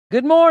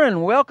Good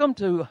morning. Welcome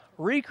to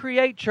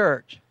Recreate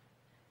Church.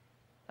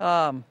 We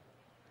got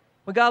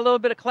a little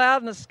bit of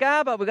cloud in the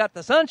sky, but we got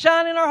the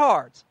sunshine in our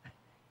hearts.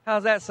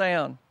 How's that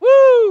sound?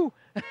 Woo!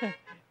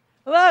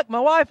 Look, my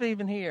wife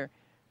even here.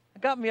 I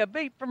got me a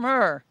beat from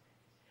her.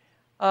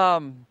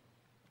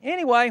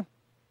 Anyway,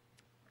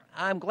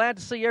 I'm glad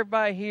to see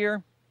everybody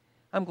here.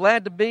 I'm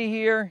glad to be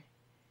here.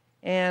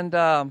 And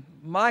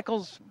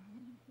Michael's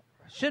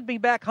should be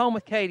back home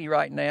with Katie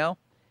right now.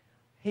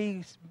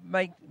 He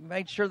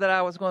made sure that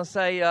I was going to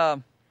say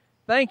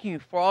thank you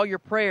for all your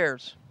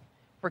prayers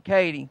for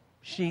Katie.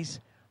 She's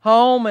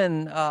home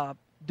and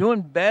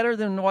doing better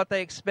than what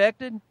they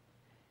expected.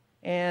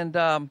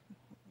 And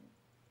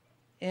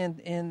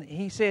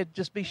he said,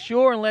 just be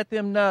sure and let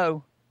them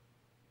know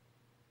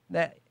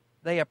that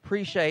they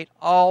appreciate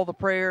all the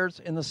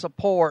prayers and the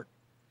support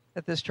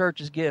that this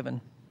church is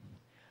given.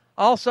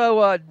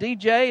 Also,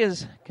 DJ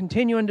is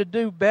continuing to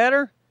do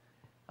better.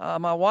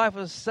 My wife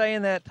was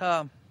saying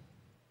that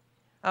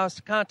I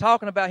was kind of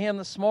talking about him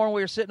this morning.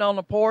 We were sitting on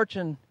the porch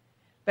and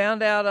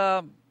found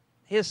out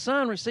his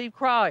son received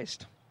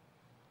Christ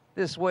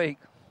this week.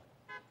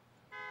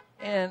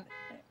 And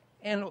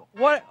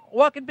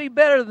what could be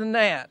better than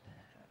that?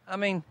 I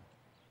mean,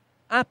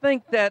 I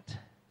think that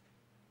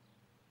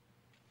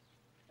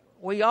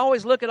we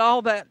always look at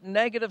all that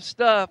negative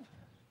stuff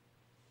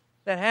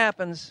that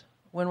happens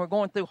when we're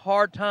going through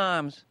hard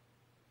times.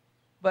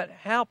 But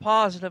how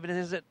positive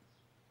is it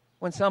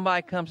when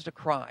somebody comes to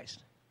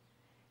Christ?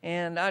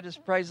 And I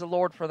just praise the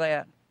Lord for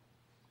that.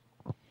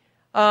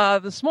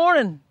 This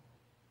morning,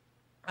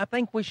 I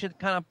think we should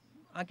kind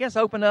of,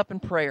 open up in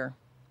prayer.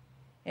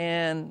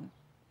 And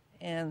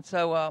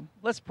so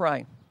let's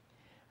pray.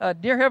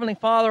 Dear Heavenly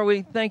Father,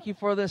 we thank you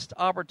for this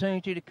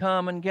opportunity to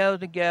come and gather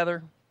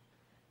together,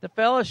 to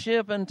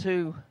fellowship and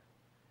to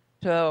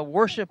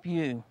worship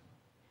you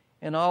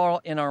in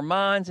our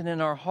minds and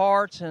in our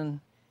hearts and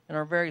in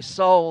our very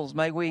souls.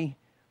 May we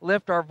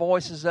lift our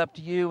voices up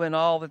to you in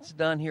all that's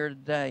done here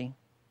today.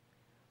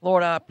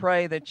 Lord, I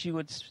pray that you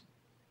would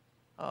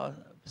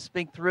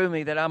speak through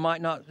me, that I might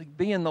not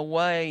be in the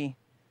way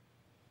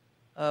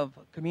of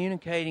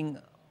communicating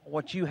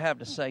what you have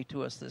to say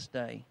to us this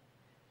day.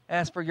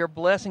 Ask for your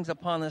blessings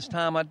upon this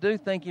time. I do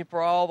thank you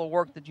for all the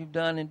work that you've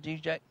done in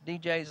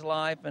DJ's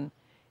life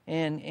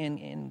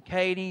and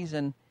Katie's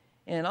and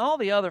all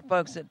the other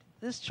folks. That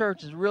this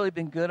church has really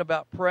been good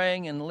about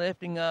praying and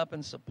lifting up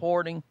and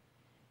supporting.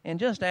 And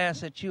just ask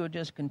that you would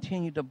just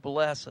continue to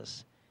bless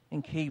us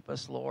and keep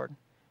us, Lord.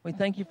 We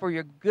thank you for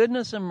your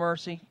goodness and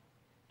mercy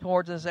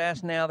towards us.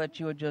 Ask now that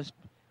you would just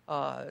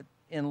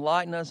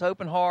enlighten us,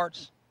 open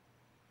hearts,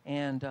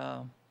 and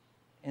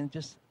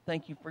just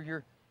thank you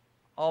for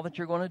all that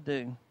you're going to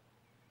do.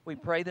 We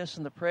pray this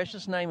in the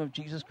precious name of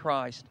Jesus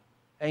Christ.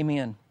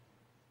 Amen.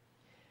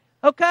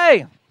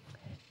 Okay.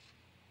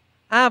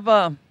 I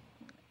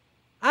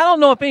don't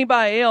know if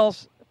anybody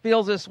else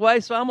feels this way,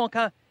 so I'm going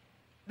to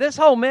this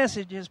whole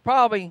message is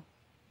probably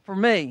for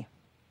me.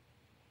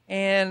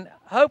 And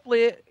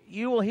hopefully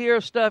you will hear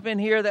stuff in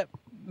here that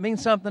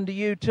means something to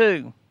you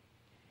too.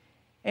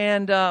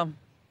 And I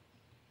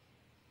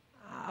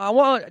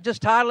want to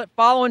just title it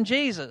Following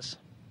Jesus.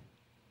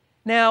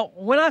 Now,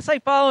 when I say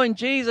following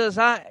Jesus,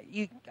 I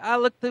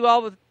look through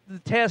all the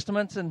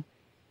Testaments and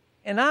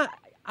I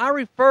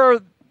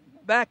refer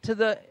back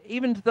to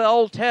even to the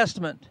Old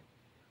Testament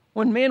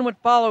when men would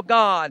follow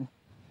God.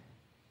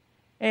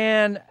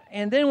 And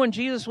then when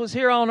Jesus was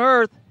here on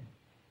earth,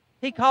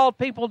 he called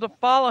people to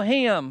follow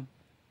him.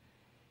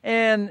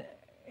 And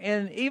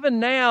even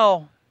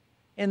now,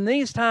 in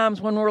these times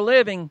when we're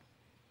living,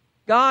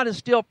 God is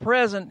still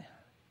present,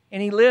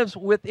 and he lives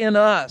within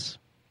us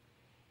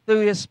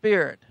through his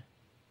Spirit.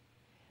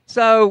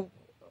 So,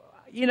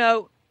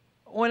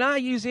 when I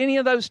use any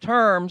of those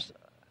terms,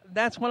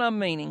 that's what I'm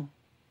meaning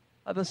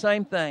of the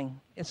same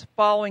thing. It's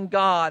following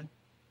God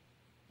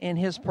in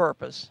his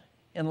purpose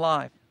in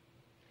life.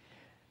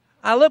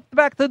 I look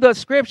back through the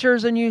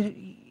scriptures, and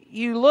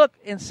you look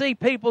and see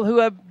people who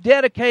have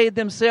dedicated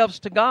themselves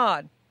to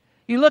God.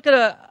 You look at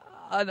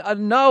a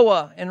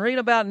Noah and read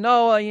about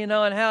Noah, and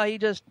how he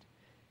just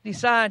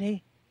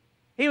decided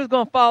he was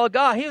going to follow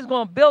God. He was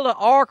going to build an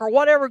ark or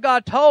whatever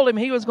God told him,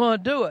 he was going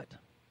to do it.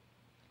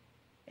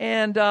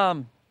 And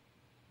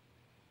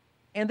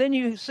then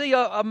you see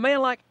a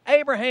man like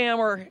Abraham,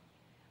 or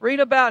read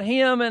about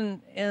him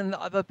and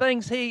the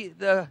things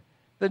the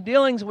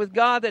dealings with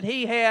God that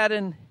he had,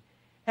 and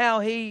how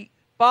he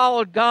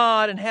followed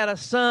God and had a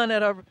son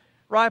at a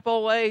ripe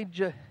old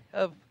age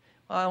of,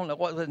 I don't know,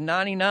 what was it,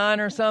 99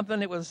 or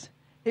something? He was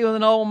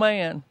an old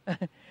man.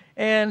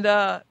 and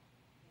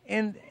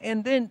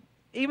then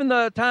even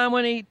the time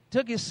when he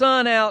took his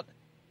son out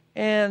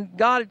and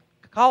God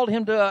called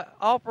him to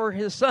offer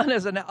his son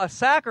as a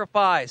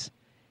sacrifice,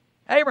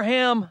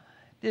 Abraham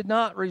did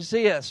not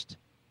resist,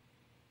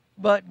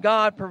 but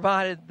God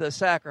provided the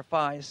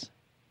sacrifice,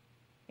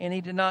 and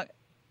he did not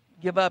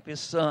give up his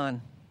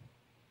son.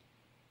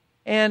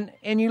 And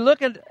you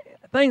look at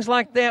things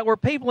like that where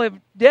people have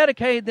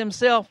dedicated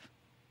themselves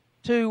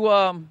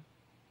to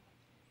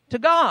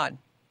God.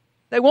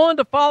 They wanted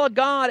to follow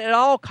God at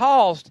all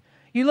cost.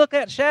 You look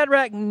at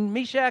Shadrach and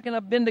Meshach and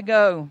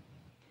Abednego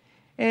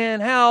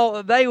and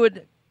how they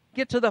would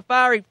get to the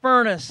fiery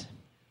furnace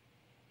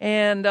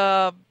and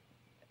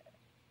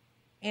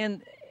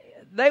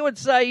they would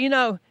say, you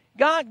know,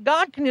 God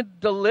can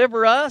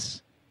deliver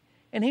us.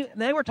 And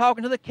they were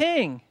talking to the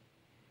king.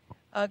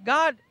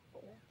 God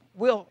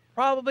will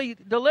probably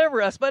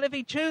deliver us, but if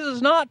he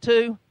chooses not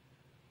to,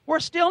 we're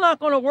still not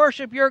going to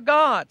worship your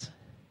gods.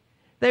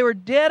 They were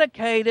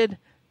dedicated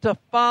to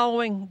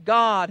following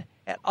God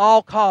at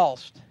all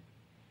cost.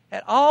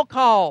 At all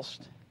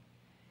cost.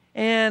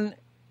 And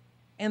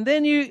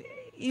then you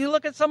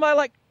look at somebody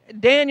like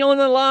Daniel in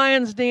the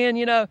lion's den,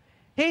 you know,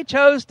 he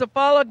chose to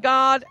follow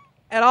God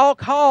at all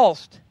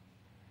cost.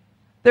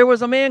 There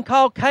was a man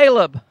called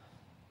Caleb.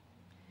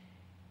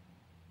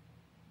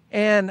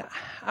 And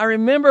I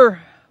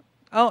remember,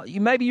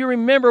 maybe you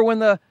remember when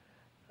the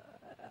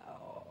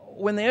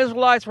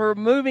Israelites were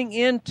moving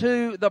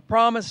into the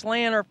promised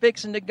land or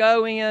fixing to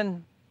go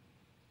in,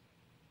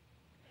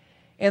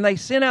 and they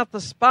sent out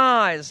the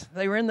spies.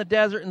 They were in the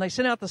desert, and they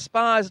sent out the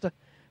spies to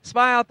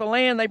spy out the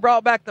land. They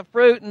brought back the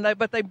fruit,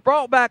 but they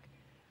brought back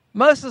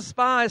most of the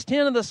spies.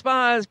 10 of the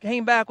spies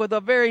came back with a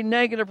very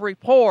negative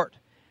report,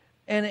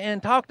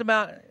 and talked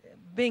about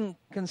being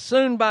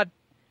consumed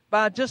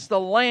by just the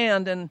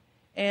land,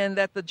 and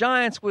that the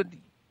giants we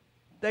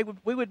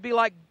would be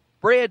like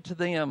bread to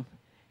them,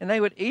 and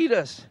they would eat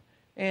us.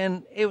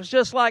 And it was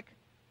just like,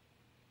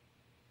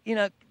 you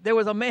know, there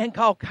was a man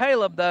called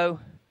Caleb, though,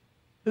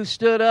 who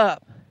stood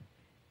up,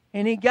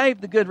 and he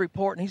gave the good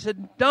report, and he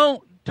said,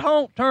 don't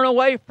turn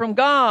away from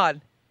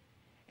God.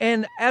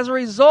 And as a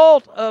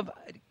result of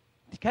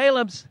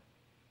Caleb's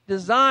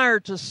desire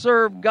to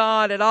serve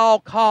God at all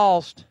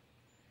cost,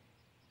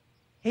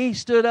 he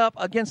stood up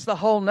against the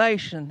whole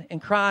nation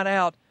and cried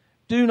out,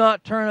 do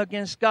not turn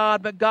against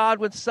God. But God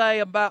would say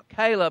about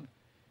Caleb,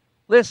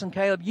 listen,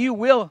 Caleb,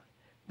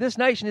 this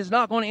nation is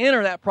not going to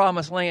enter that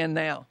promised land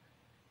now.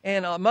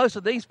 And most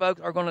of these folks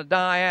are going to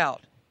die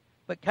out.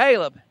 But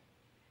Caleb,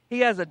 he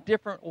has a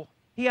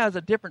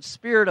different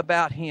spirit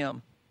about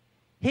him.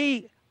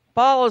 He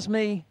follows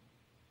me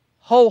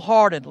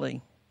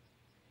wholeheartedly.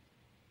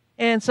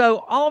 And so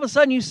all of a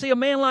sudden you see a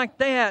man like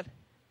that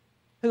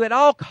who at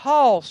all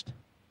cost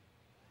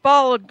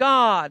followed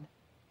God.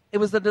 It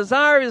was the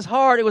desire of his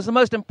heart. It was the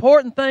most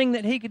important thing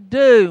that he could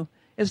do,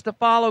 is to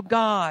follow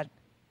God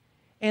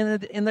and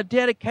the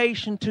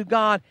dedication to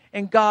God.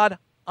 And God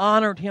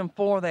honored him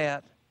for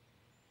that.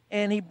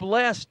 And he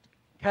blessed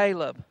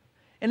Caleb.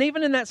 And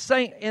even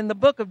in the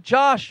book of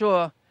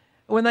Joshua,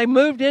 when they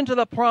moved into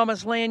the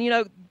promised land, you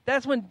know,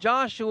 that's when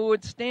Joshua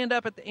would stand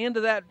up at the end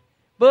of that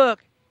book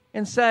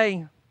and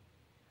say,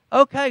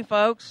 okay,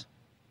 folks,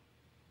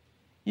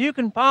 you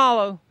can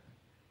follow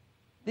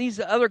these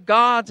other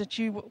gods that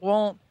you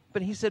want.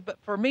 But he said, but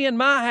for me and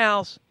my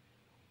house,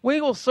 we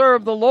will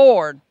serve the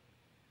Lord.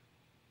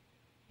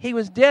 He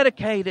was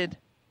dedicated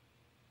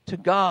to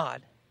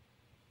God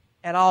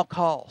at all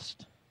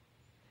cost.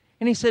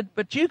 And he said,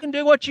 but you can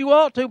do what you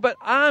want to, but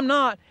I'm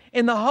not.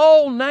 And the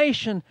whole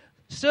nation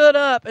stood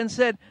up and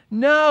said,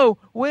 no,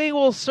 we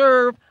will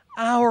serve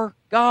our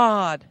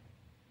God.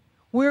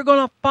 We're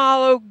going to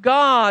follow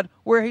God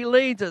where he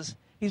leads us.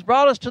 He's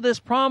brought us to this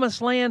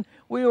promised land.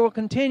 We will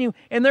continue.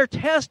 And their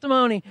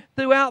testimony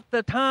throughout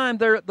the time,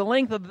 the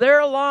length of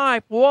their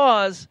life,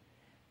 was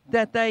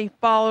that they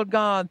followed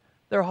God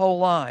their whole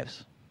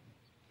lives.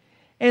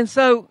 And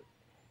so,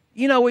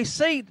 you know, we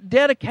see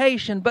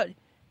dedication, but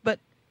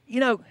you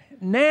know,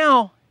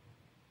 now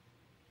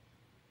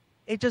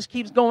it just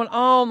keeps going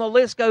on. The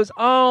list goes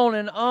on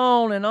and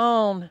on and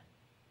on.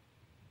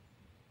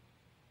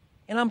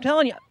 And I'm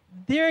telling you,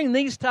 during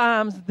these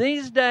times,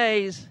 these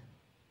days,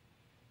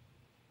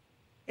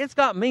 it's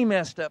got me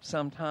messed up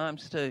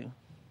sometimes too.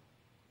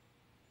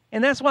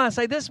 And that's why I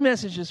say this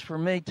message is for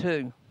me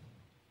too.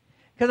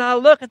 Because I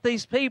look at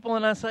these people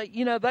and I say,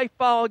 you know, they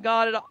follow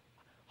God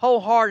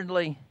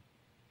wholeheartedly.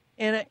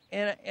 And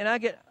I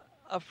get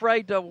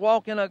afraid to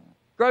walk in a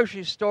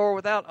grocery store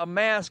without a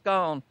mask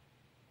on.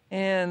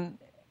 And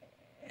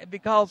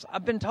because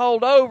I've been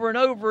told over and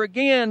over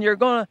again, you're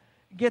going to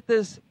get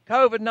this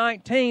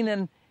COVID-19,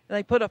 and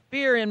they put a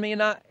fear in me,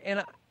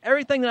 and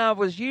everything that I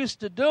was used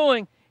to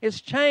doing is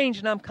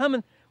changed, and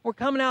we're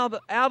coming out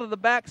of the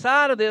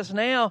backside of this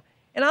now,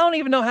 and I don't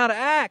even know how to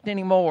act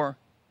anymore.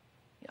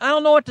 I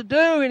don't know what to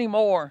do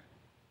anymore.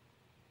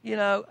 You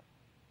know,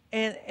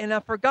 and I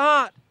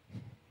forgot.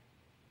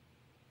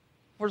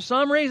 For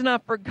some reason, I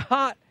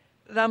forgot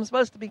that I'm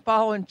supposed to be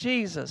following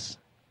Jesus.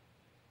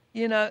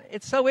 You know,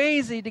 it's so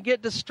easy to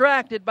get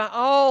distracted by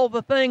all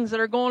the things that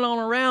are going on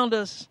around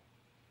us.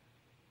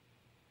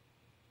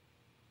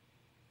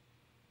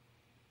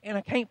 And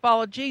I can't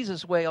follow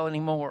Jesus well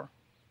anymore.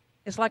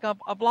 It's like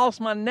I've lost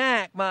my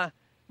knack, my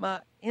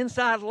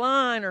inside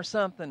line or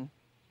something.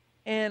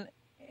 And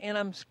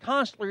I'm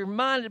constantly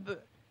reminded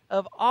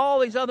of all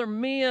these other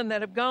men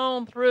that have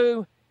gone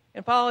through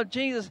and followed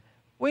Jesus.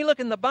 We look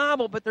in the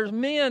Bible, but there's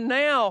men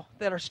now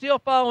that are still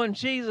following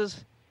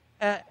Jesus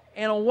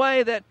in a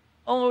way that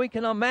only we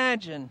can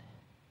imagine.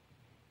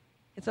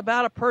 It's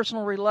about a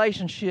personal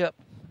relationship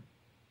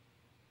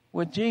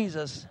with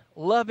Jesus,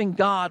 loving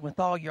God with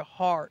all your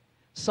heart,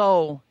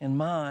 soul, and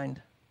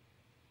mind.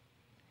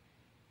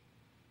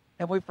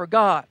 Have we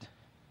forgot?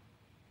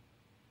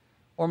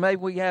 Or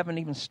maybe we haven't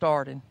even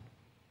started.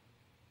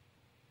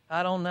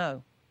 I don't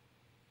know.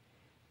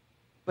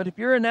 But if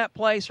you're in that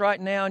place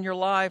right now in your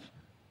life,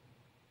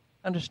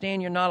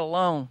 understand you're not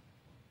alone.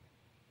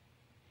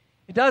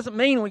 It doesn't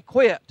mean we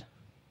quit.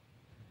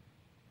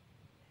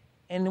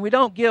 And we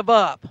don't give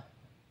up.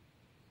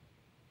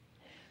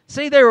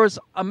 See, there was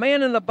a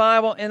man in the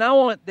Bible, and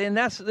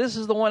this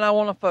is the one I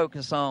want to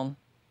focus on.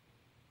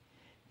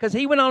 Because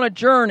he went on a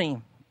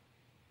journey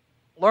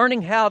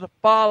learning how to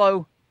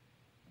follow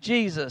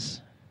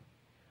Jesus.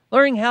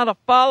 Learning how to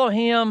follow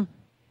him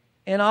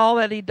in all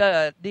that he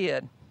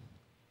did.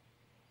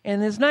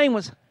 And his name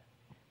was,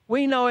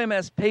 we know him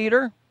as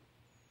Peter.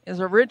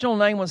 His original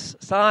name was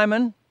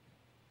Simon.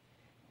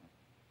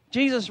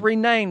 Jesus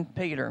renamed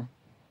Peter.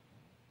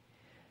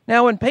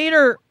 Now when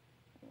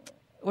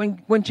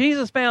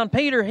Jesus found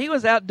Peter, he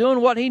was out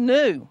doing what he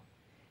knew.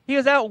 He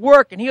was out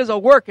working. He was a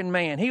working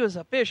man. He was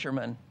a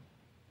fisherman.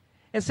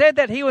 It said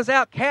that he was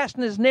out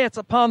casting his nets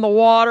upon the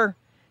water,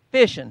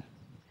 fishing.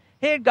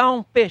 He had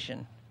gone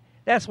fishing.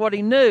 That's what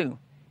he knew.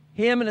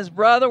 Him and his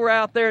brother were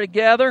out there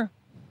together.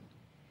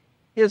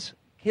 His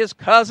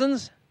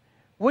cousins,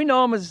 we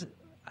know them as,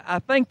 I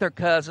think they're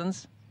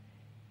cousins,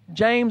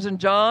 James and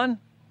John.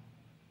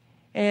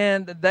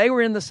 And they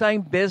were in the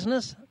same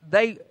business.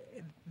 They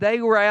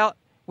were out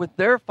with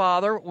their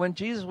father when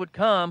Jesus would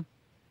come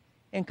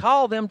and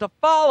call them to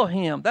follow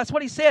him. That's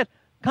what he said.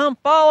 Come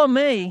follow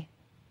me,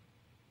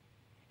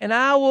 and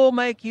I will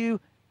make you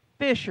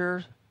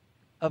fishers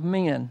of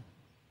men.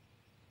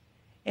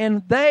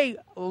 And they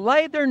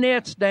laid their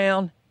nets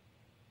down,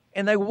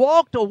 and they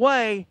walked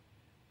away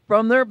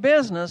from their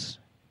business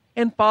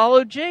and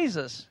followed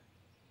Jesus.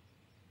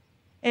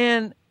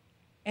 And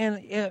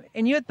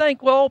you'd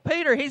think, well,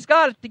 Peter, he's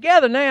got it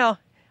together now.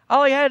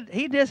 All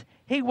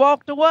he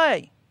walked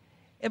away.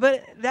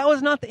 But that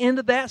was not the end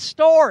of that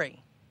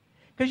story.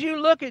 Because you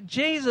look at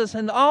Jesus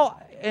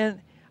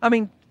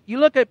you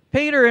look at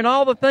Peter and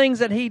all the things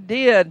that he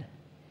did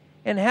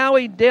and how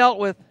he dealt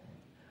with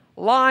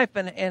life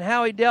and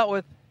how he dealt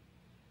with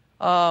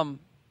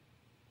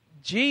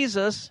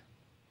Jesus,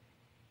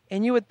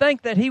 and you would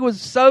think that he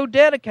was so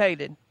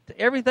dedicated to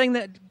everything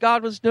that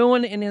God was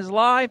doing in his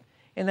life,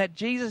 and that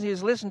Jesus, he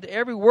was listening to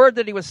every word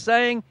that he was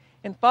saying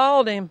and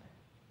followed him.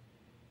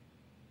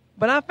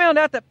 But I found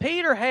out that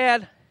Peter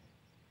had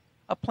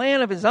a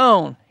plan of his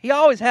own. He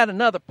always had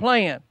another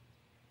plan.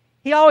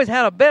 He always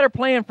had a better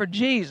plan for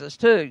Jesus,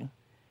 too.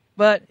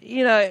 But,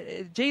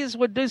 Jesus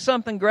would do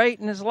something great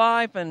in his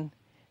life, and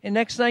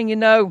next thing you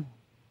know,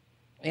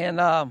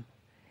 and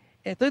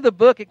through the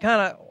book, it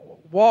kind of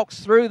walks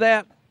through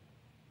that.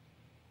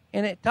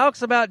 And it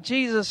talks about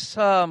Jesus.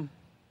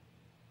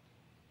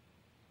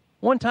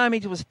 One time he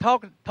was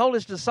told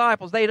his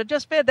disciples, they had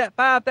just fed that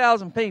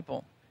 5,000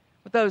 people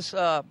with those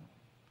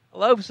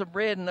loaves of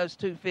bread and those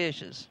 2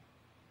 fishes.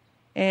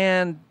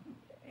 And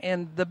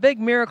the big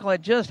miracle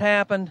had just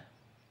happened.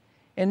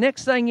 And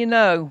next thing you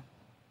know,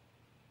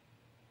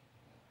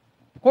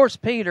 of course,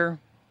 Peter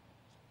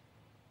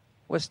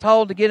was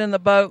told to get in the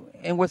boat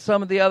and with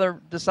some of the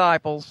other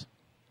disciples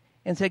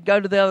and said, go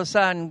to the other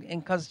side.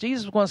 And because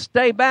Jesus was going to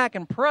stay back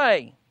and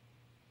pray.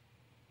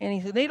 And he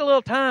said, need a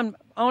little time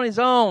on his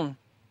own.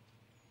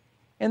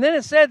 And then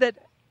it said that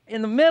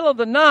in the middle of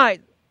the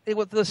night,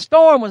 the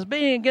storm was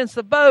beating against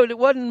the boat. It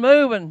wasn't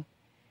moving.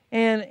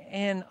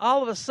 And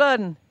all of a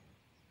sudden,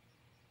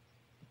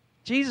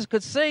 Jesus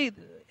could see,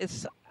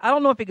 I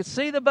don't know if he could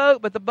see the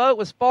boat, but the boat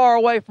was far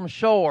away from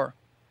shore.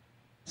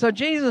 So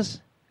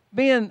Jesus,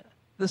 being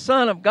the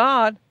Son of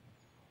God,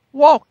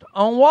 walked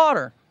on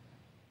water.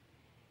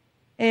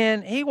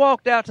 And he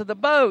walked out to the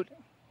boat.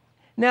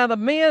 Now the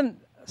men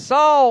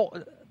saw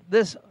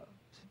this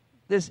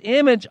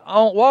image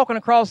walking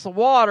across the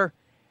water,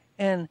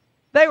 and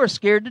they were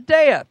scared to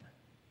death.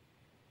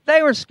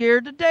 They were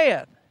scared to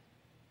death.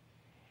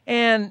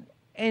 And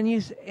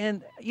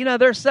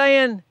they're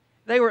saying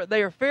they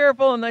were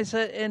fearful, and they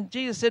said, and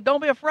Jesus said,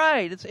 "Don't be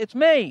afraid. It's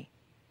me."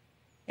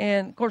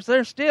 And of course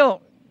they're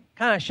still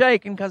kind of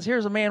shaking because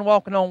here's a man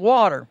walking on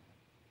water.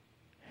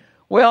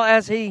 Well,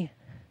 as he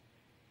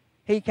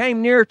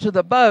came near to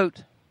the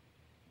boat,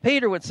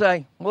 Peter would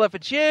say, "Well, if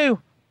it's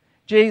you,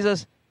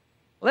 Jesus,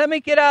 let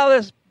me get out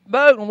of this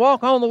boat and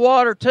walk on the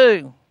water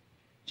too."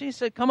 Jesus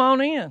said, "Come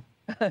on in.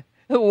 The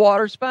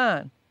water's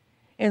fine."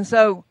 And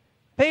so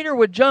Peter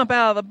would jump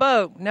out of the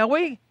boat. Now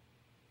we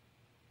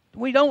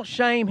don't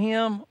shame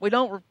him. I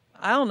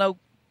don't know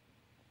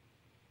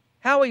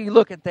how we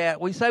look at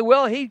that. We say,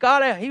 well, he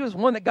got out. He was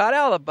one that got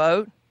out of the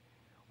boat.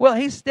 Well,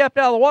 he stepped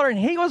out of the water and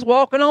he was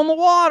walking on the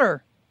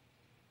water.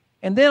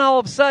 And then all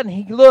of a sudden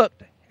he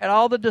looked at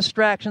all the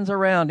distractions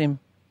around him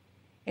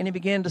and he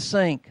began to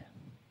sink.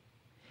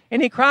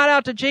 And he cried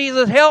out to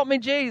Jesus, "Help me,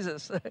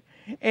 Jesus."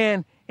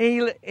 and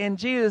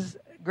Jesus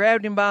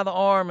grabbed him by the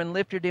arm and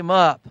lifted him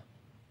up.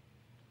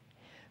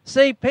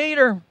 See,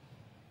 Peter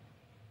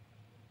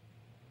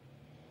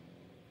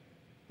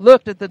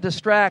looked at the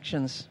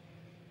distractions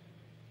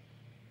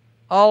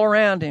all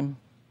around him,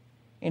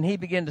 and he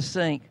began to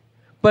sink.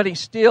 But he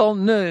still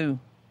knew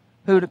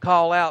who to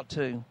call out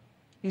to.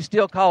 He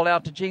still called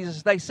out to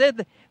Jesus. They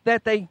said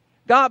that they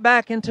got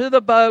back into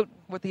the boat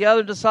with the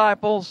other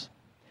disciples.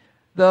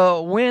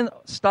 The wind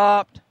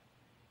stopped,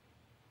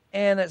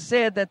 and it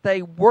said that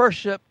they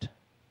worshiped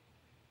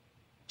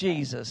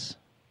Jesus.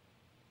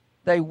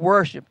 They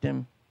worshiped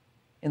him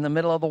in the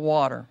middle of the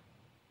water.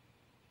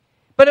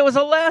 But it was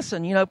a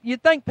lesson. You know,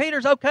 you'd think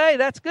Peter's okay,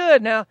 that's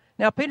good. Now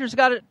Peter's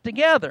got it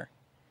together.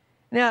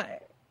 Now,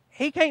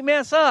 he can't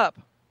mess up.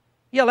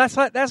 Yeah,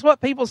 that's what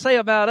people say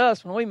about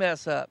us when we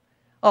mess up.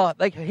 Oh,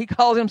 he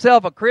calls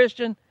himself a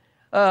Christian.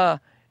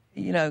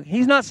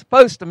 He's not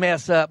supposed to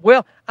mess up.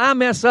 Well, I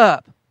mess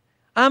up.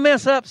 I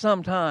mess up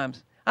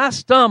sometimes. I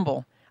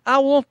stumble. I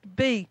want to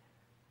be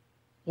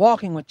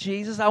walking with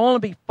Jesus. I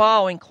want to be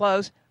following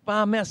close, but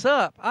I mess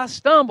up. I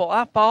stumble.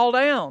 I fall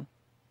down.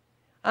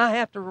 I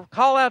have to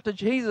call out to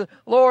Jesus,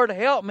 Lord,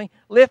 help me,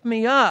 lift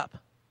me up.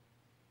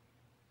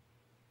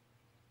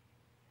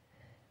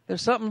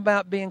 There's something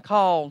about being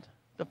called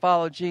to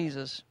follow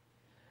Jesus.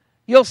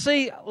 You'll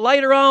see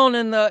later on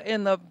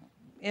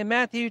in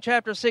Matthew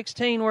chapter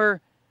 16 where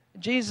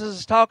Jesus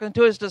is talking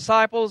to his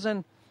disciples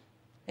and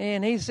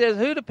he says,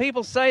 "Who do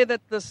people say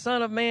that the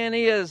Son of Man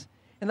is?"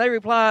 And they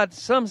replied,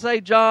 "Some say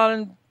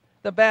John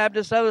the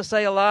Baptist, others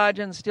say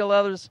Elijah, and still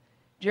others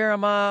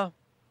Jeremiah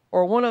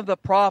or one of the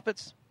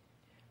prophets."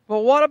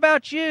 "Well, what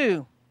about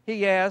you?"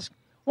 he asked.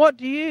 "What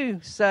do you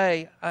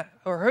say,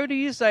 or who do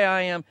you say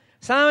I am?"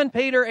 Simon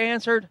Peter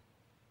answered,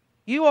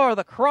 "You are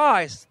the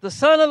Christ, the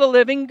Son of the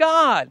living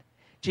God."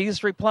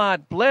 Jesus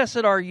replied,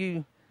 "Blessed are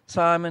you,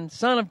 Simon,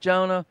 son of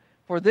Jonah,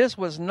 for this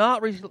was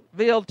not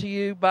revealed to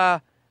you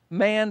by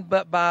man,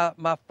 but by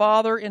my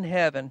Father in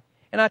heaven.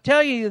 And I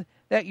tell you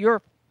that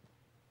you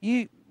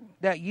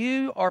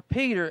are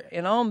Peter,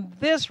 and on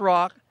this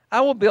rock I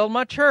will build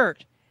my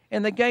church,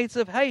 and the gates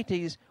of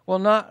Hades will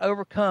not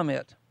overcome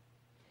it."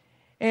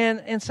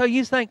 And so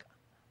you think,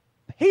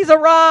 he's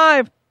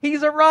arrived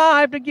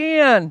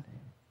again.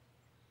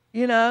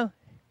 You know,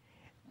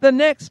 the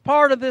next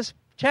part of this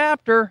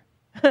chapter,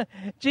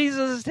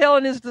 Jesus is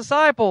telling his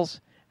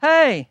disciples,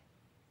 hey,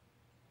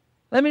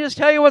 let me just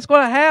tell you what's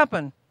going to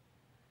happen.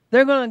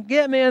 They're going to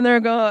get me, and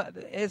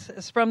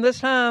it's from this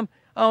time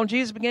on,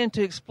 Jesus began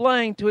to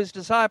explain to his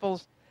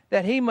disciples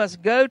that he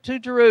must go to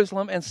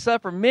Jerusalem and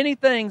suffer many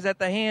things at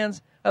the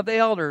hands of the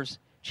elders,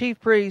 chief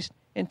priests,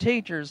 and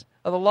teachers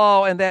of the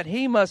law, and that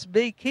he must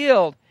be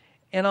killed,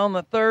 and on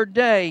the third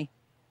day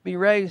be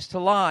raised to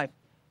life.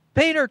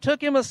 Peter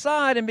took him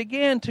aside and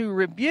began to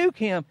rebuke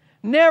him.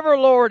 "Never,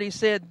 Lord," he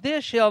said,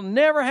 "this shall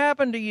never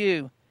happen to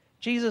you."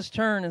 Jesus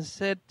turned and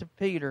said to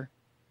Peter,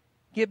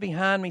 "Get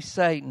behind me,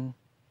 Satan.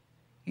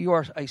 You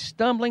are a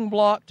stumbling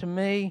block to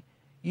me.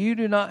 You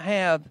do not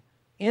have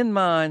in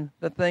mind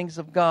the things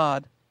of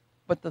God,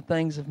 but the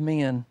things of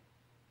men."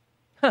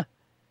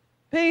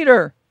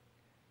 Peter,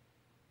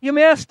 you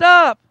messed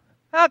up.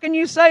 How can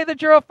you say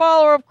that you're a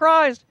follower of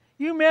Christ?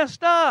 You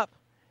messed up.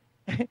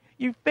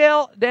 You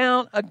fell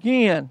down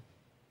again.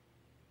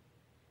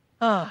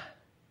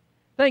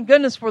 Thank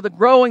goodness for the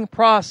growing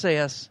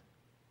process.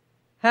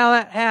 How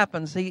that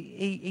happens.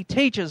 He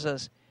teaches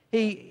us.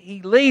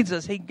 He leads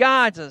us. He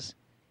guides us.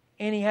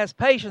 And he has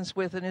patience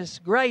with it. And his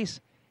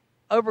grace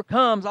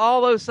overcomes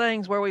all those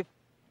things where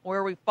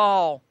we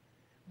fall.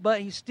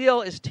 But he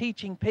still is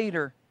teaching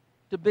Peter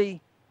to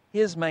be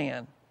his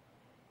man.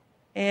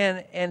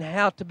 And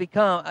how to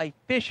become a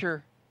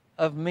fisher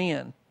of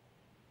men.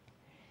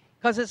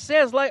 Because it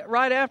says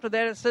right after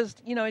that, it says,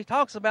 he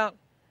talks about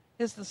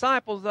his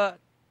disciples,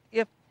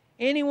 if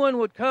anyone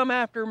would come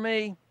after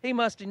me, he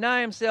must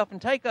deny himself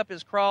and take up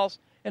his cross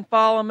and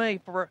follow me.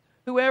 For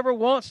whoever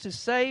wants to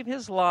save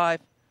his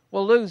life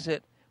will lose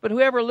it. But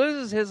whoever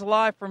loses his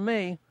life for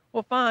me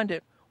will find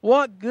it.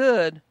 What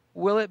good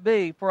will it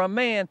be for a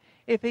man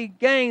if he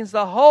gains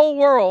the whole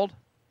world,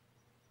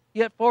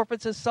 yet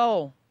forfeits his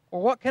soul?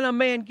 Or what can a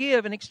man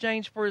give in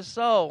exchange for his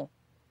soul?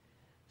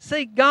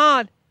 See,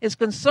 God is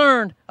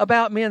concerned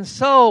about men's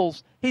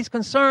souls. He's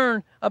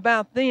concerned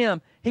about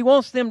them. He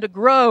wants them to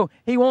grow.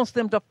 He wants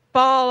them to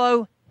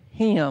follow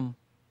him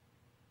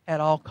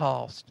at all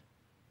cost.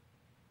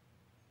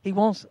 He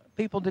wants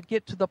people to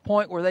get to the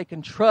point where they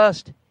can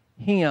trust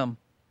him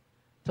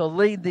to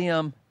lead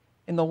them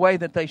in the way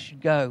that they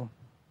should go.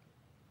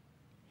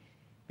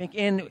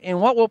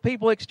 And what will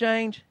people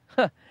exchange?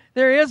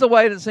 There is a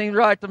way that seems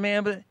right to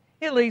man, but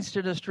it leads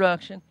to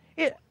destruction.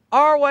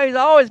 Our ways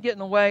always get in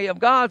the way of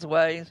God's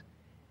ways.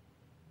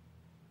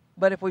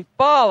 But if we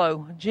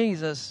follow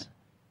Jesus,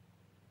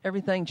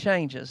 everything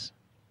changes.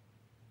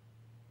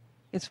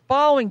 It's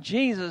following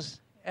Jesus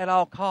at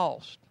all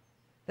cost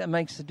that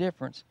makes the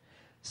difference.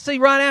 See,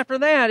 right after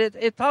that,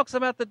 it talks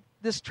about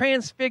this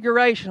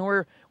transfiguration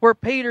where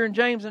Peter and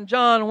James and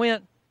John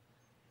went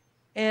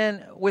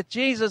and with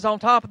Jesus on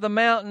top of the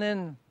mountain,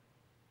 and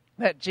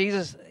that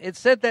Jesus, it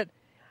said that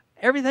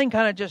everything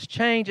kind of just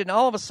changed, and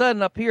all of a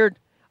sudden appeared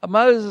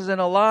Moses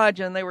and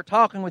Elijah, and they were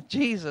talking with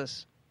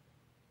Jesus.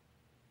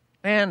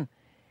 And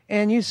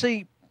you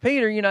see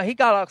Peter, he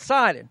got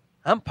excited.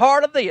 I'm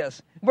part of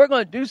this. We're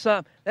going to do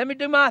something. Let me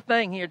do my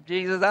thing here,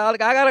 Jesus. I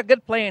got a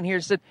good plan here.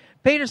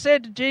 Peter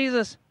said to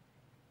Jesus,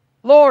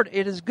 Lord,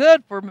 it is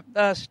good for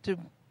us to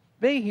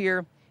be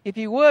here. If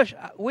you wish,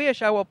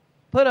 I will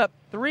put up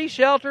 3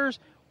 shelters,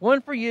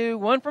 one for you,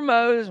 one for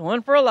Moses,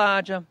 one for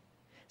Elijah.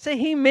 See,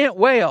 he meant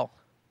well,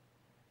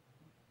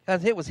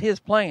 because it was his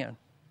plan.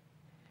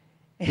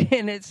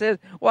 And it says,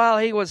 while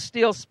he was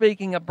still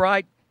speaking, a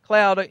bright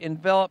cloud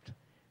enveloped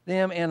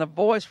them, and a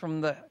voice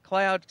from the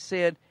cloud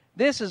said,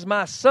 This is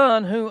my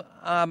son whom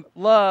I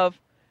love.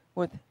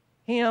 With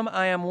him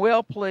I am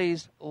well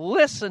pleased.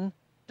 Listen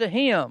to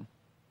him.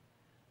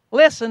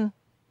 Listen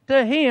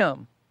to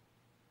him.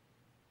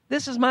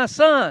 This is my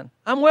son.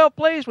 I'm well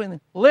pleased with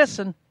him.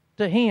 Listen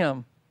to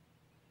him.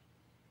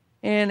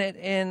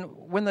 And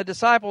when the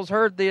disciples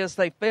heard this,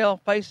 they fell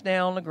face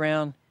down on the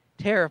ground,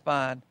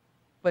 terrified.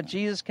 But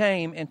Jesus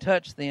came and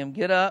touched them.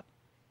 Get up,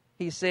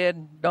 he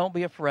said, don't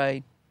be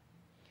afraid.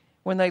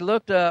 When they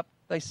looked up,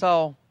 they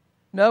saw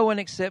no one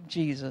except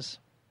Jesus.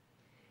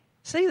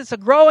 See, it's a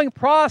growing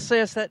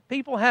process that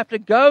people have to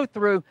go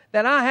through,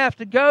 that I have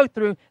to go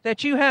through,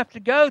 that you have to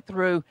go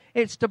through.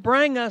 It's to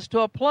bring us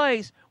to a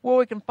place where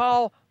we can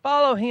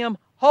follow him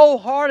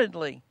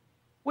wholeheartedly.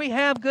 We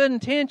have good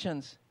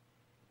intentions,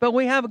 but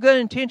we have good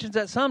intentions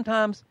that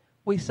sometimes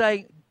we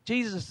say,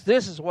 Jesus,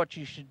 this is what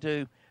you should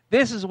do.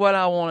 This is what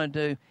I want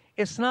to do.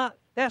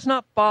 That's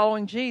not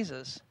following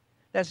Jesus.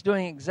 That's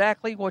doing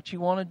exactly what you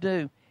want to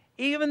do.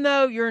 Even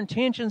though your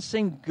intentions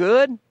seem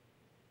good,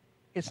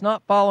 it's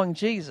not following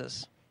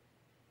Jesus.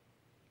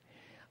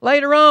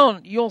 Later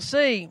on, you'll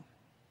see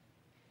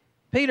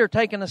Peter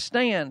taking a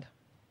stand.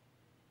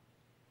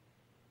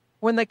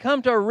 When they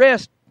come to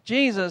arrest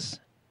Jesus,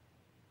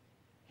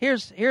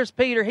 here's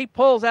Peter. He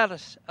pulls out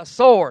a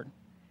sword.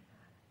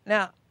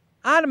 Now,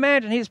 I'd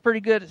imagine he's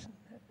pretty good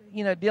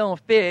at, dealing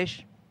with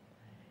fish,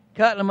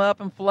 cutting them up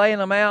and filleting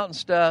them out and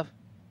stuff.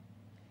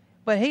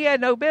 But he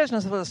had no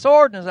business with a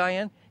sword in his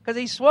hand, because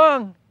he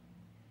swung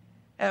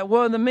at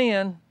one of the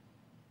men,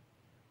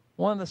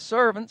 one of the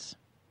servants,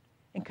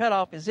 and cut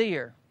off his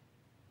ear.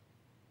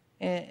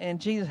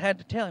 And Jesus had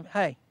to tell him,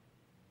 hey,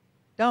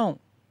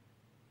 don't.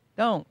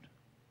 And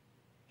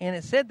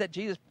it said that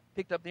Jesus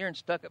picked up the ear and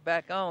stuck it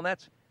back on.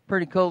 That's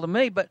pretty cool to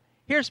me. But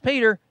here's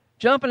Peter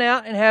jumping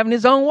out and having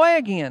his own way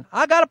again.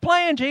 I got a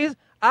plan, Jesus.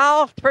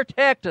 I'll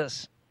protect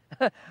us.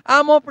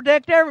 I'm going to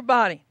protect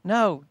everybody.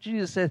 No,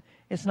 Jesus said,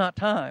 it's not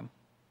time.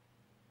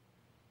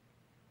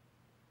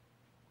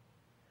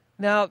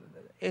 Now,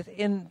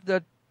 in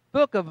the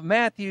book of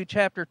Matthew,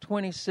 chapter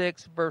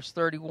 26, verse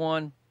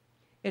 31,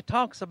 it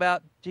talks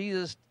about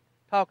Jesus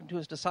talking to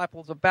his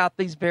disciples about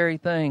these very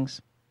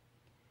things.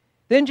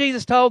 Then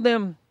Jesus told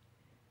them,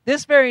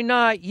 this very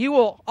night you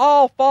will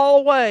all fall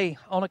away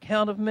on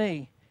account of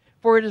me.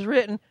 For it is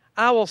written,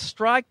 I will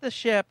strike the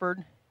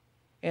shepherd,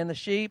 and the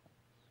sheep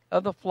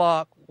of the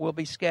flock will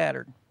be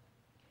scattered.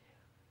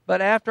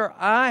 But after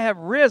I have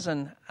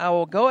risen, I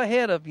will go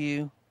ahead of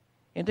you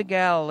into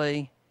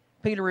Galilee.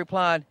 Peter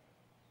replied,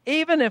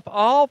 even if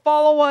all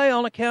fall away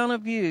on account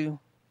of you,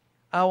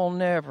 I will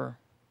never.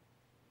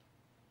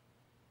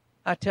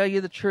 I tell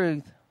you the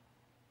truth,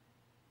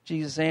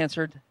 Jesus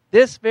answered,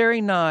 this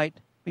very night,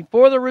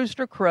 before the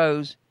rooster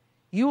crows,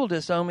 you will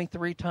disown me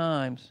 3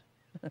 times.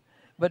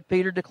 But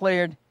Peter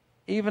declared,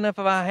 even if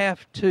I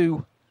have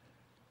to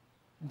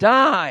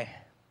die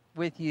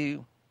with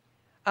you,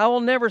 I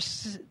will never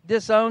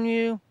disown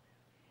you.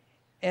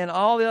 And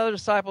all the other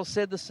disciples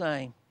said the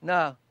same.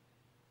 No.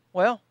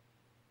 Well,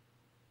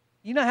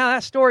 you know how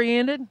that story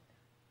ended?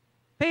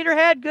 Peter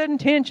had good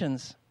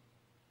intentions,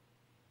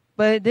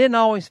 but it didn't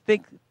always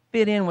fit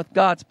in with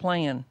God's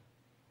plan,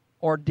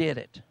 or did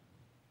it?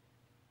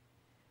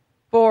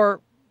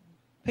 For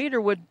Peter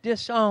would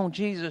disown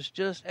Jesus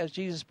just as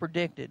Jesus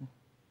predicted.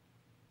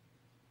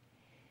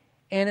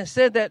 And it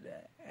said that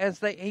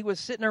he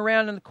was sitting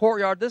around in the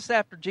courtyard, this is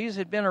after Jesus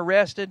had been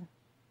arrested,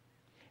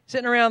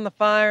 sitting around the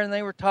fire, and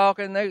they were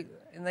talking, and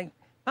they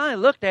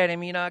finally looked at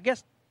him. I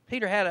guess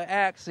Peter had an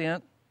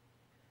accent.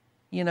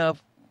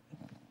 If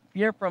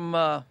you're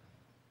from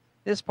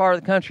this part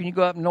of the country and you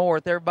go up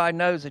north, everybody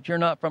knows that you're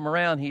not from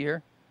around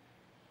here.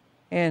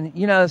 And,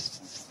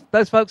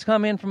 those folks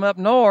come in from up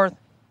north,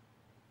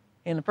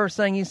 and the first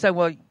thing you say,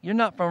 well, you're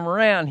not from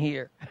around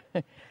here.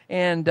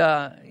 And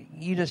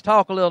you just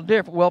talk a little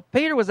different. Well,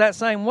 Peter was that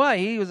same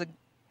way.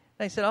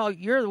 They said, oh,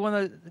 you're one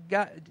of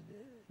the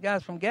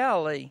guys from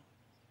Galilee.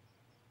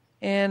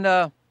 And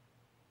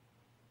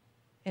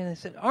they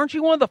said, aren't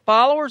you one of the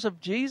followers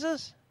of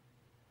Jesus?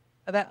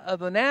 Of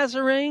the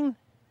Nazarene?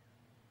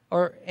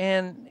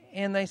 And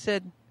they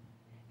said,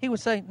 he would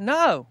say,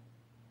 no,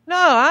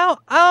 I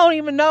don't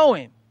even know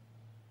him.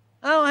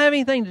 I don't have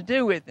anything to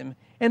do with him.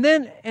 And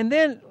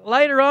then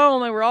later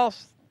on,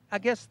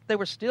 they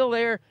were still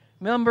there,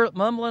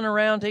 mumbling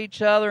around to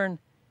each other,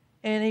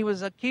 and he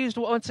was accused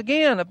once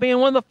again of being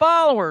one of the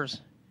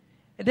followers.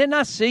 And didn't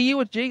I see you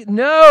with Jesus?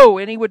 No,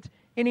 and he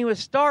would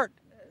start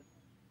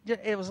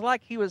it was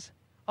like he was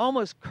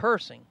almost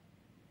cursing.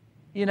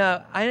 And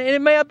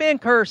it may have been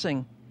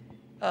cursing.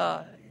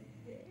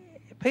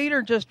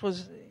 Peter just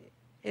was.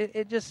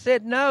 It just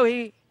said no.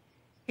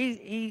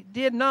 He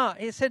did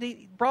not. It said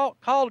he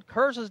called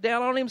curses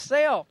down on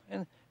himself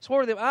and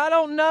swore to them, "I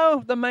don't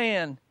know the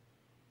man."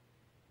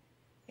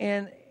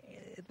 And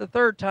the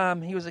third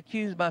time, he was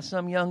accused by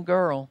some young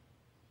girl.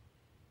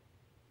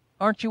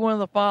 "Aren't you one of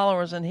the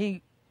followers?" And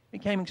he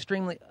became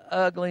extremely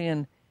ugly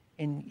and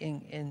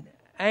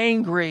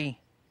angry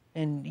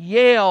and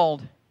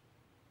yelled.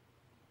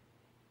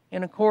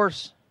 And of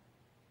course,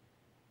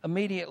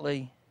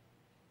 immediately,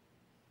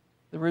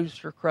 the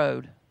rooster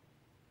crowed.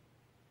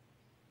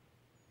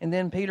 And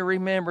then Peter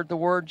remembered the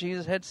word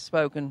Jesus had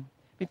spoken.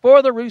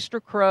 "Before the rooster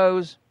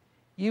crows,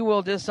 you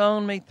will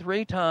disown me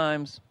 3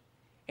 times.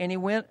 And he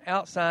went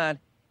outside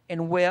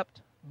and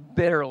wept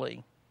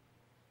bitterly.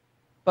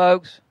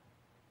 Folks,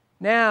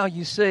 now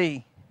you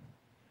see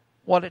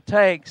what it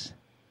takes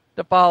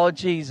to follow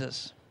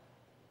Jesus.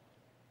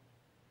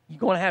 You're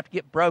going to have to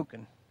get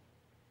broken.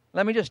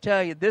 Let me just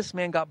tell you, this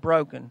man got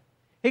broken.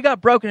 He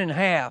got broken in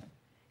half.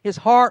 His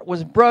heart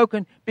was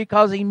broken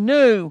because he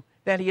knew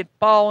that he had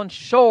fallen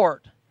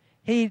short.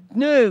 He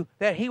knew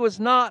that he was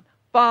not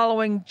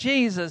following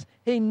Jesus.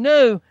 He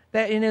knew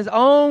that in his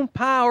own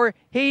power,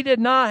 he did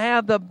not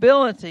have the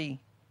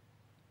ability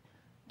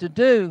to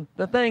do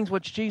the things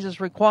which Jesus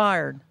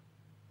required.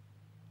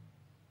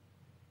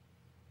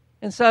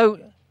 And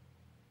so,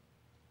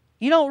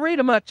 you don't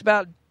read much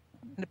about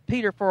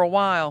Peter for a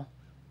while.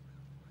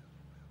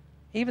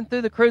 Even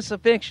through the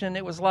crucifixion,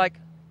 it was like,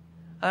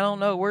 I don't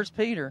know, where's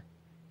Peter?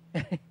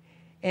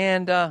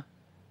 And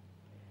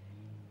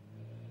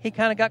he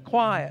kind of got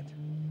quiet.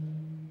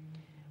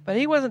 But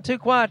he wasn't too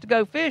quiet to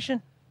go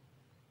fishing.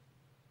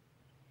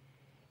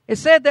 It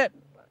said that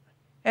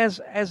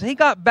as he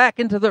got back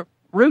into the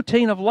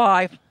routine of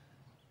life,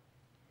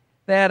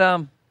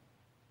 that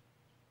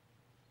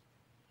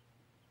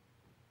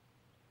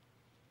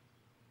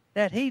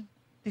he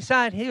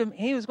decided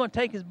he was going to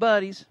take his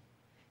buddies.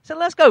 He said,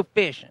 "Let's go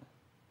fishing.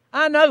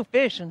 I know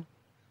fishing.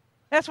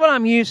 That's what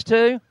I'm used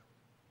to.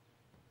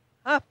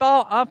 I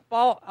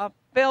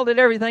failed at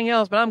everything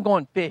else, but I'm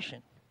going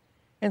fishing."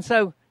 And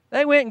so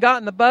they went and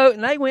got in the boat,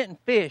 and they went and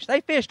fished.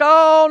 They fished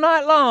all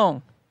night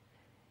long,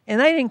 and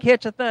they didn't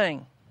catch a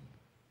thing.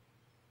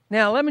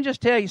 Now, let me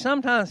just tell you,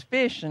 sometimes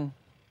fishing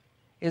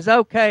is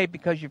okay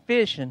because you're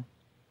fishing,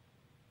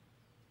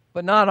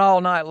 but not all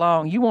night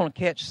long. You want to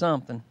catch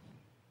something.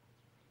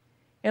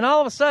 And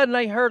all of a sudden,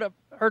 they heard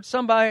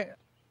somebody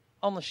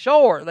on the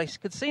shore. They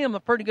could see him a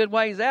pretty good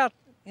ways out.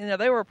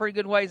 They were a pretty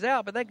good ways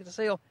out, but they could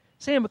see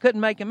him but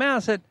couldn't make him out. I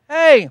said,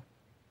 "Hey,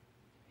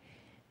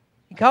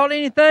 you caught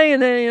anything?"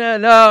 And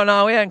then,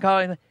 no, we hadn't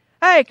caught anything.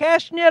 "Hey,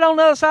 cast your net on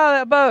the other side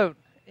of that boat."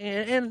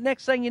 And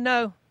next thing you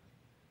know,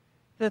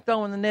 they're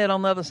throwing the net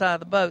on the other side of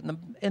the boat.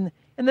 And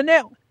the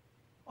net,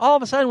 all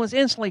of a sudden, was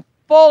instantly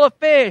full of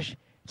fish.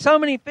 So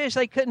many fish,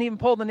 they couldn't even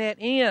pull the net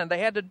in. They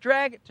had to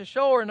drag it to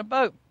shore in the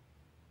boat.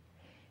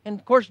 And,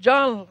 of course,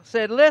 John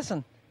said,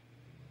 "Listen."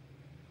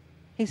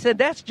 He said,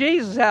 "That's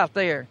Jesus out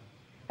there.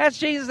 That's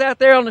Jesus out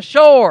there on the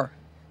shore."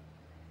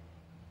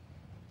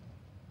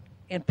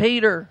 And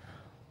Peter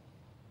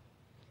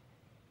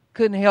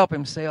couldn't help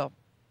himself.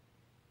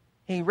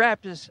 He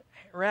wrapped his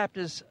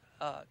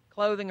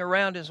clothing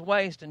around his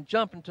waist and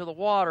jumped into the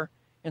water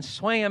and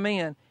swam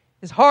in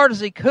as hard as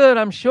he could,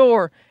 I'm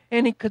sure.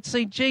 And he could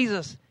see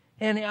Jesus.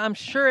 And I'm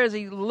sure as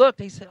he looked,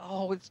 he said,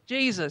 "Oh, it's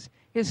Jesus.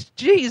 It's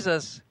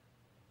Jesus."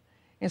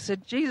 And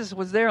said Jesus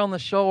was there on the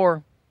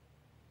shore,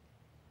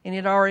 and he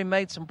had already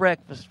made some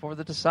breakfast for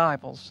the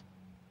disciples.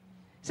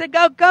 He said,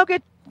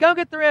 Go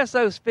get the rest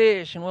of those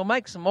fish, and we'll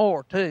make some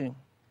more too."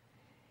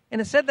 And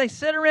it said they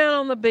sat around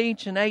on the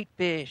beach and ate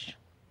fish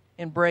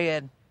and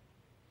bread.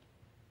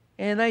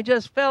 And they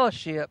just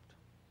fellowshipped.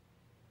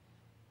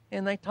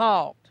 And they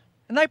talked.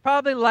 And they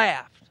probably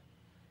laughed.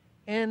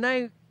 And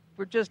they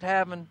were just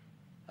having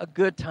a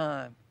good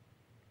time.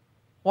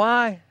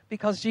 Why?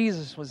 Because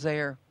Jesus was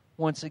there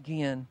once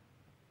again.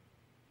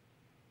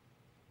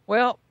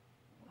 Well,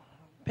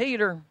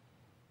 Peter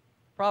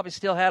probably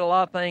still had a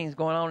lot of things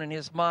going on in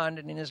his mind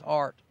and in his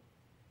heart.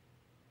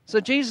 So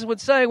Jesus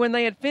would say, when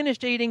they had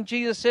finished eating,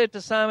 Jesus said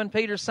to Simon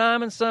Peter,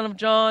 "Simon, son of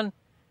John,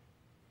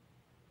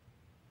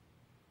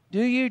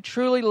 do you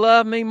truly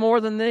love me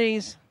more than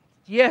these?"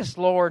 "Yes,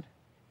 Lord."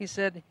 He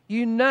said,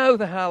 "You know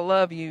that I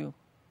love you."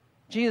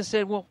 Jesus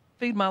said, "Well,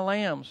 feed my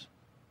lambs."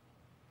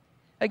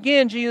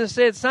 Again, Jesus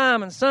said,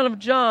 "Simon, son of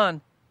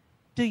John,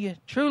 do you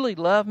truly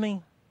love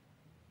me?"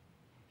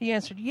 He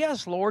answered,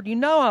 "Yes, Lord, you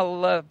know I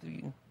love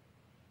you."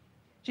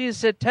 Jesus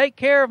said, "Take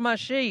care of my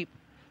sheep."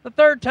 The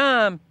third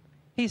time,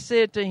 he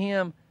said to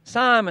him,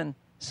 "Simon,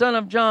 son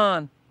of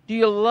John, do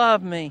you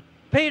love me?"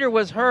 Peter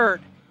was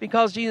hurt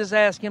because Jesus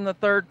asked him the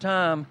third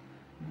time,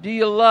 "Do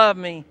you love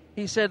me?"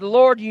 He said,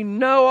 "Lord, you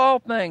know all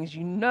things.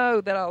 You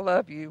know that I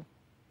love you."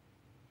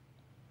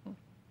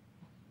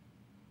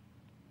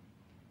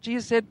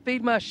 Jesus said,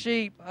 "Feed my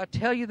sheep. I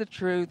tell you the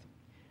truth.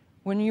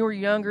 When you were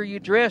younger, you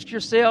dressed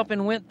yourself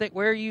and went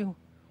where you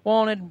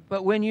wanted,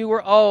 but when you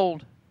were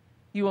old,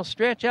 you will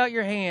stretch out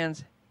your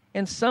hands,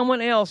 and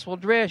someone else will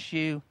dress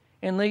you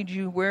and lead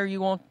you where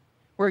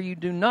you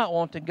do not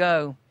want to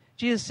go."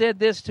 Jesus said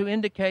this to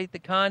indicate the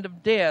kind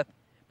of death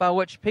by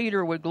which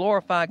Peter would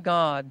glorify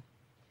God.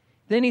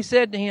 Then he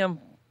said to him,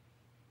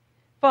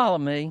 "Follow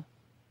me."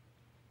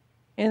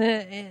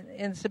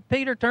 And so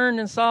Peter turned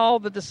and saw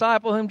the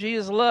disciple whom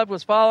Jesus loved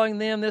was following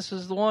them. This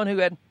was the one who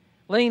had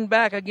leaned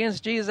back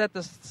against Jesus at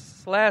the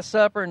Last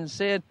Supper and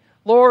said,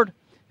 "Lord,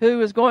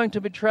 who is going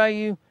to betray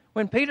you?"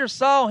 When Peter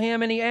saw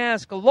him and he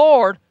asked,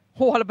 "Lord,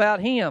 what about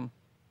him?"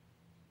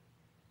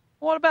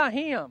 What about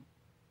him?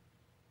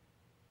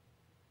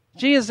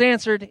 Jesus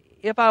answered,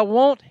 "If I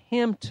want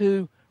him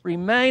to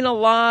remain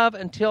alive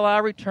until I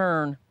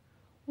return,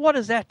 what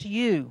is that to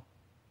you?"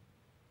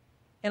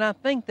 And I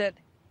think that,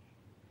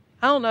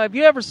 I don't know, have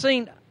you ever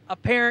seen a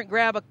parent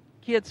grab a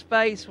kid's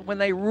face when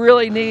they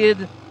really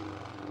needed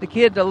the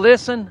kid to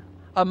listen?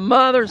 A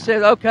mother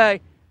says, "Okay,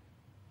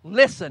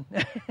 listen."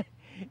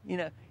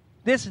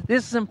 This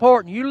is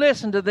important. You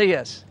listen to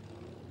this.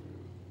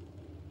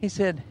 He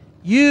said,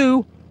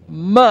 "You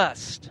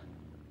must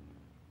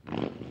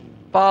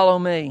follow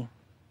me.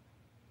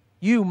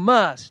 You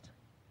must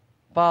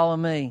follow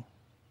me."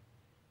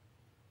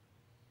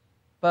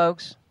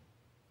 Folks,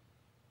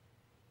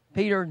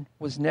 Peter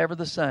was never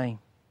the same.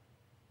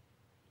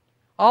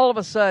 All of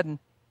a sudden,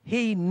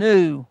 he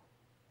knew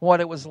what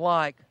it was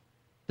like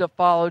to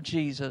follow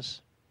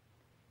Jesus.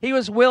 He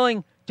was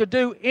willing to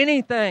do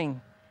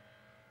anything.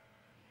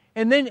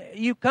 And then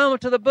you come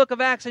to the book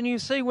of Acts and you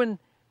see when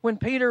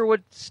Peter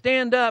would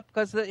stand up,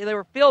 because they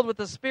were filled with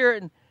the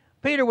Spirit, and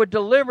Peter would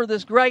deliver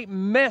this great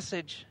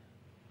message.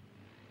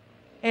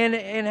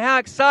 And how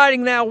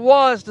exciting that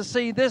was to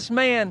see this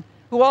man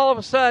who all of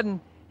a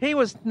sudden, he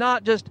was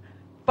not just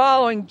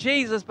following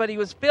Jesus, but he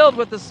was filled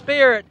with the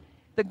Spirit.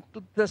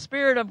 The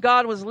Spirit of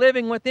God was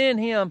living within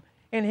him,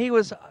 and he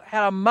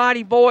had a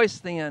mighty voice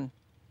then.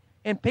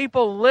 And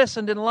people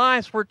listened, and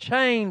lives were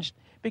changed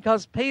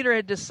because Peter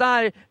had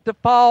decided to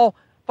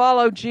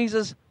follow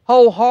Jesus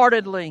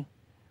wholeheartedly.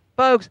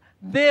 Folks,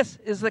 this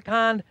is the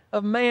kind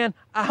of man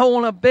I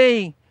want to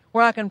be,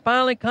 where I can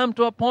finally come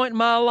to a point in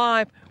my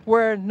life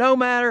where no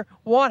matter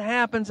what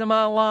happens in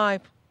my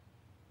life,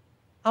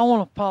 I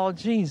want to follow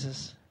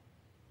Jesus.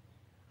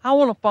 I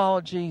want to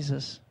follow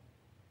Jesus.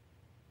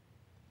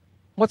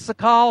 What's the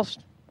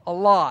cost? A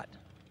lot.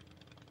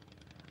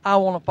 I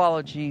want to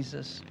follow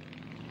Jesus.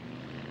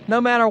 No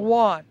matter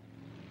what.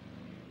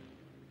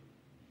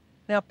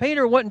 Now,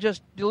 Peter wouldn't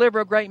just deliver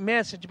a great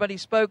message, but he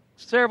spoke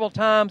several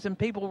times and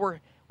people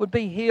would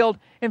be healed.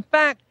 In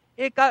fact,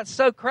 it got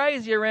so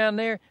crazy around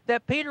there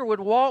that Peter would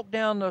walk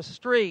down the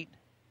street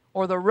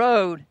or the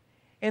road,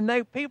 and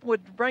people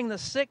would bring the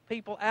sick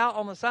people out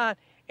on the side,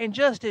 and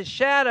just his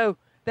shadow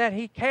that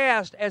he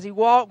cast as he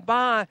walked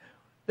by,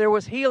 there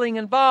was healing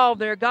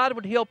involved there. God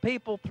would heal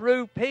people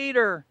through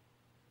Peter.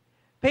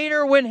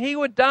 Peter, when he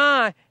would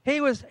die, he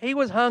was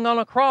hung on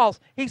a cross.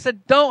 He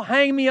said, "Don't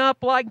hang me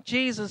up like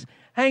Jesus.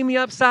 Hang me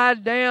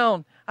upside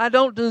down. I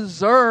don't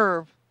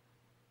deserve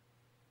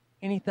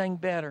anything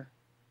better."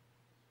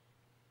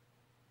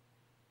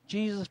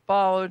 Jesus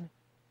followed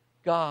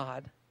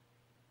God.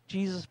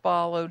 Peter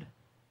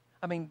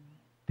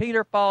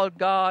followed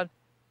God.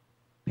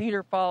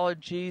 Peter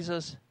followed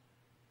Jesus.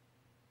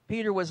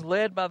 Peter was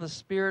led by the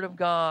Spirit of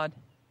God,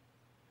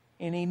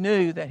 and he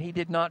knew that he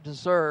did not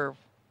deserve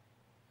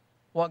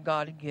what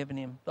God had given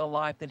him, the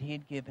life that he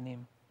had given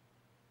him.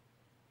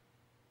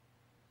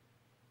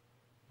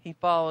 He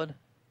followed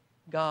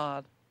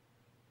God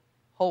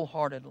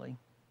wholeheartedly.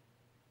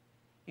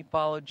 He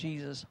followed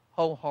Jesus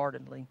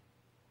wholeheartedly.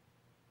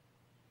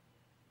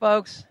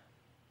 Folks,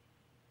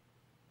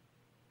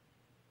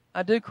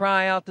 I do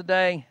cry out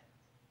today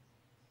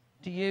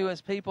to you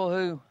as people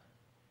who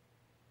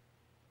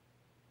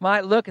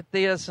might look at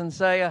this and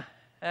say,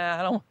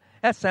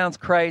 that sounds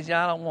crazy.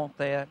 I don't want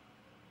that.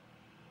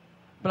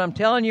 But I'm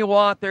telling you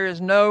what, there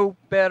is no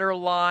better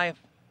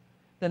life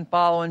than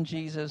following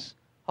Jesus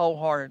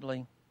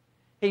wholeheartedly.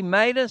 He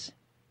made us.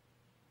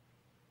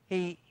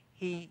 He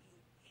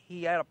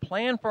had a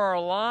plan for our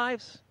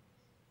lives.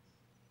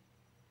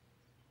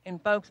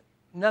 And folks,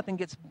 nothing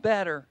gets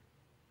better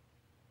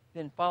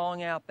than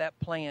following out that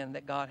plan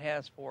that God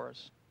has for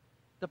us.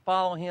 To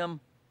follow Him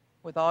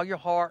with all your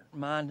heart,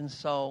 mind, and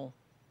soul.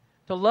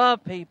 To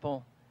love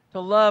people. To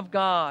love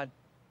God.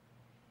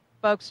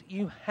 Folks,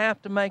 you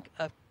have to make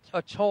a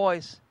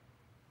choice.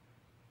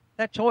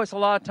 That choice a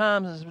lot of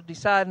times is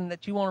deciding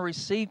that you want to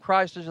receive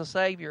Christ as a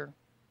Savior.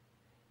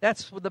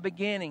 That's the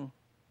beginning.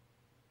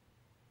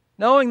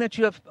 Knowing that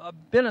you have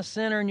been a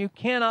sinner and you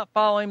cannot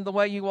follow Him the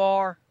way you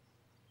are.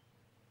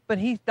 But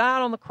He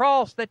died on the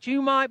cross that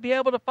you might be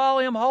able to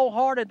follow Him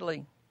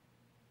wholeheartedly.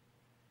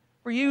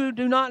 For you who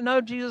do not know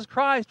Jesus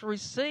Christ,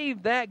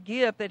 receive that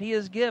gift that He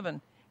has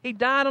given. He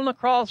died on the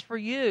cross for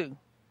you,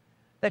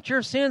 that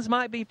your sins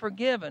might be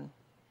forgiven.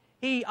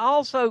 He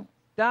also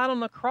died on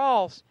the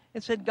cross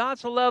and said, God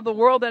so loved the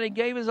world that He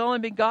gave His only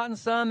begotten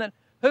Son, that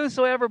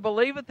whosoever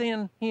believeth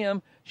in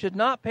Him should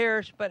not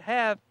perish but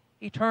have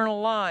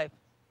eternal life.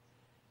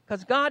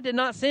 Because God did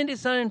not send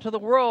His Son into the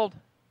world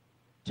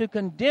to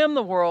condemn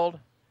the world,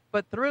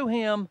 but through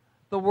Him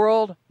the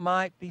world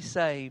might be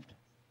saved.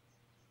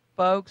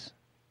 Folks,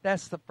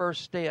 that's the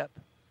first step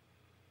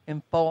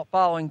in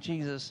following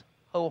Jesus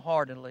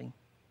wholeheartedly,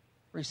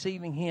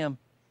 receiving Him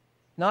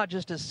not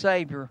just as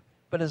Savior,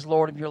 but as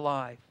Lord of your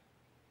life.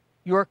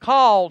 You are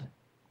called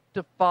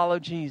to follow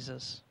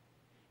Jesus.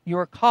 You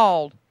are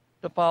called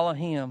to follow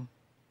Him.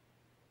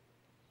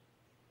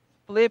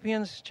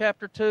 Philippians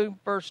chapter 2,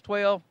 verse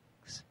 12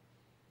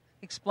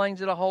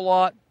 explains it a whole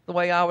lot the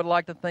way I would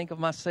like to think of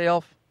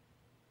myself.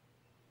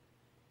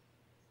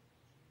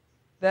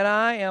 That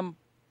I have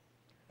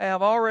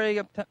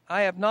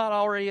not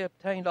already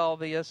obtained all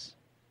this,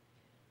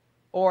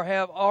 or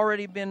have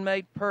already been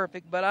made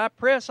perfect, but I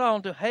press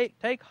on to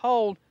take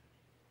hold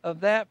of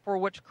that for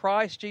which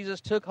Christ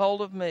Jesus took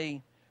hold of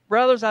me.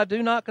 Brothers, I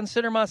do not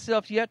consider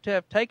myself yet to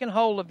have taken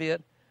hold of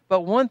it,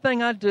 but one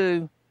thing I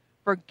do,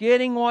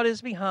 forgetting what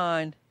is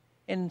behind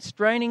and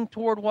straining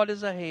toward what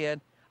is ahead,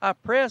 I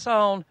press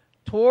on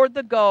toward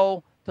the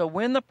goal to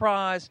win the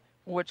prize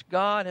for which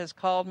God has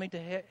called me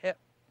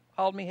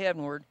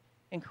heavenward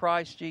in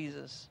Christ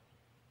Jesus.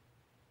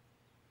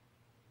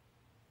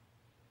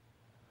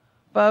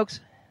 Folks,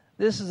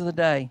 this is the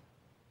day.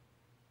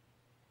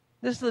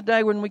 This is the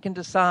day when we can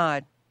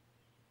decide.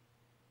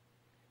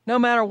 No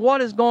matter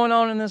what is going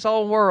on in this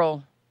old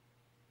world,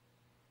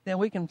 then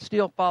we can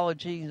still follow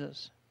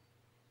Jesus.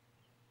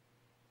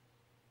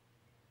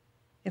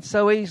 It's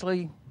so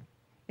easy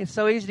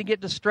to get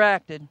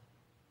distracted.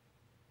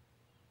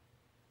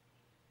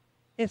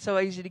 It's so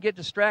easy to get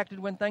distracted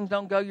when things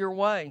don't go your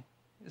way,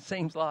 it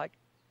seems like.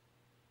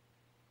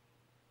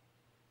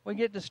 We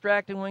get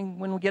distracted when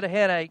we get a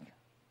headache.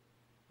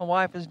 My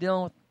wife is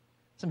dealing with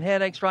some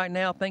headaches right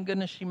now. Thank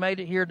goodness she made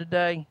it here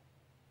today.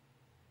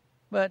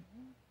 But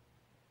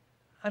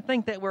I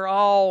think that we're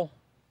all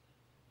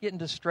getting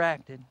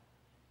distracted.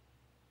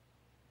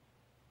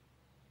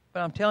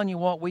 But I'm telling you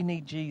what, we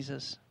need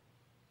Jesus.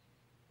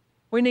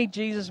 We need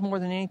Jesus more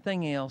than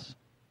anything else.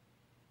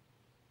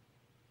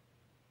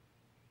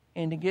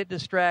 And to get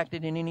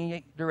distracted in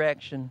any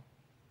direction,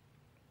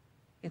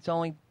 it's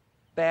only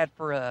bad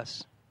for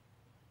us.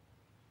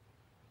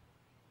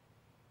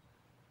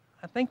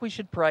 I think we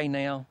should pray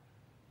now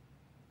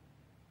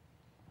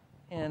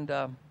and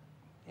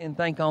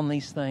think on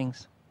these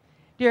things.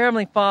 Dear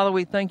Heavenly Father,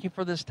 we thank you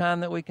for this time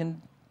that we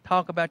can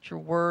talk about your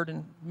word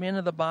and men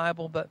of the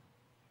Bible, but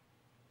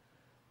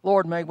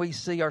Lord, may we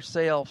see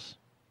ourselves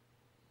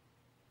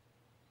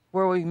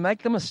where we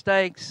make the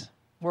mistakes,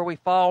 where we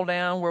fall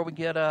down, where we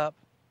get up.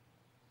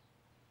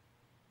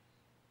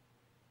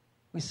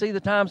 We see the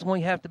times when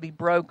we have to be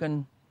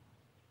broken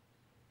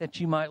that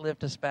you might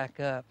lift us back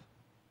up.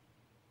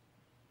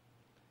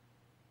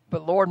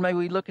 But Lord, may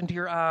we look into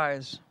your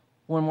eyes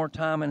one more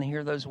time and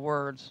hear those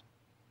words.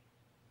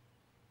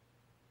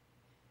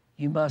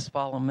 You must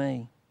follow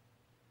me.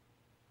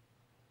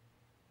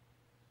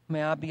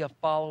 May I be a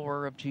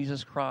follower of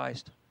Jesus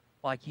Christ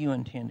like you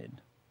intended.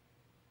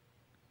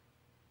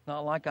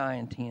 Not like I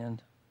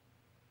intend,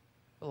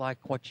 but like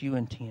what you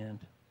intend.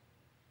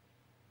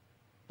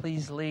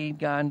 Please lead,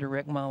 guide, and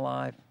direct my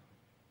life.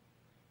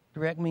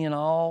 Direct me in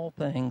all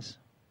things,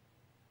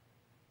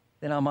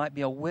 that I might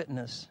be a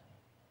witness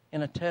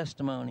and a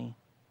testimony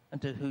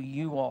unto who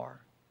you are.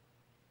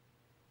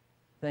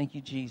 Thank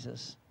you,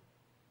 Jesus.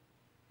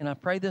 And I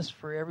pray this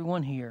for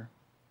everyone here,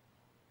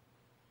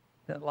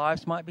 that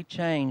lives might be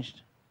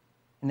changed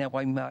and that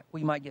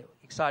we might get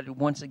excited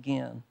once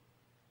again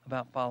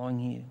about following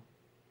you.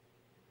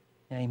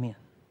 Amen.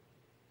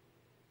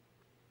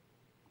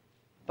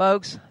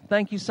 Folks,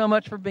 thank you so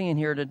much for being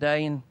here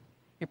today and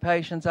your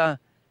patience.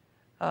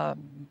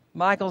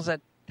 Michael's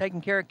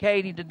taking care of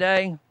Katie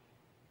today,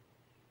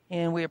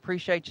 and we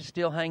appreciate you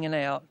still hanging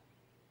out.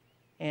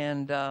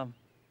 And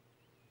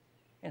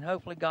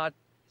hopefully God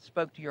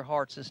spoke to your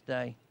hearts this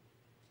day.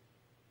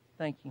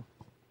 Thank you.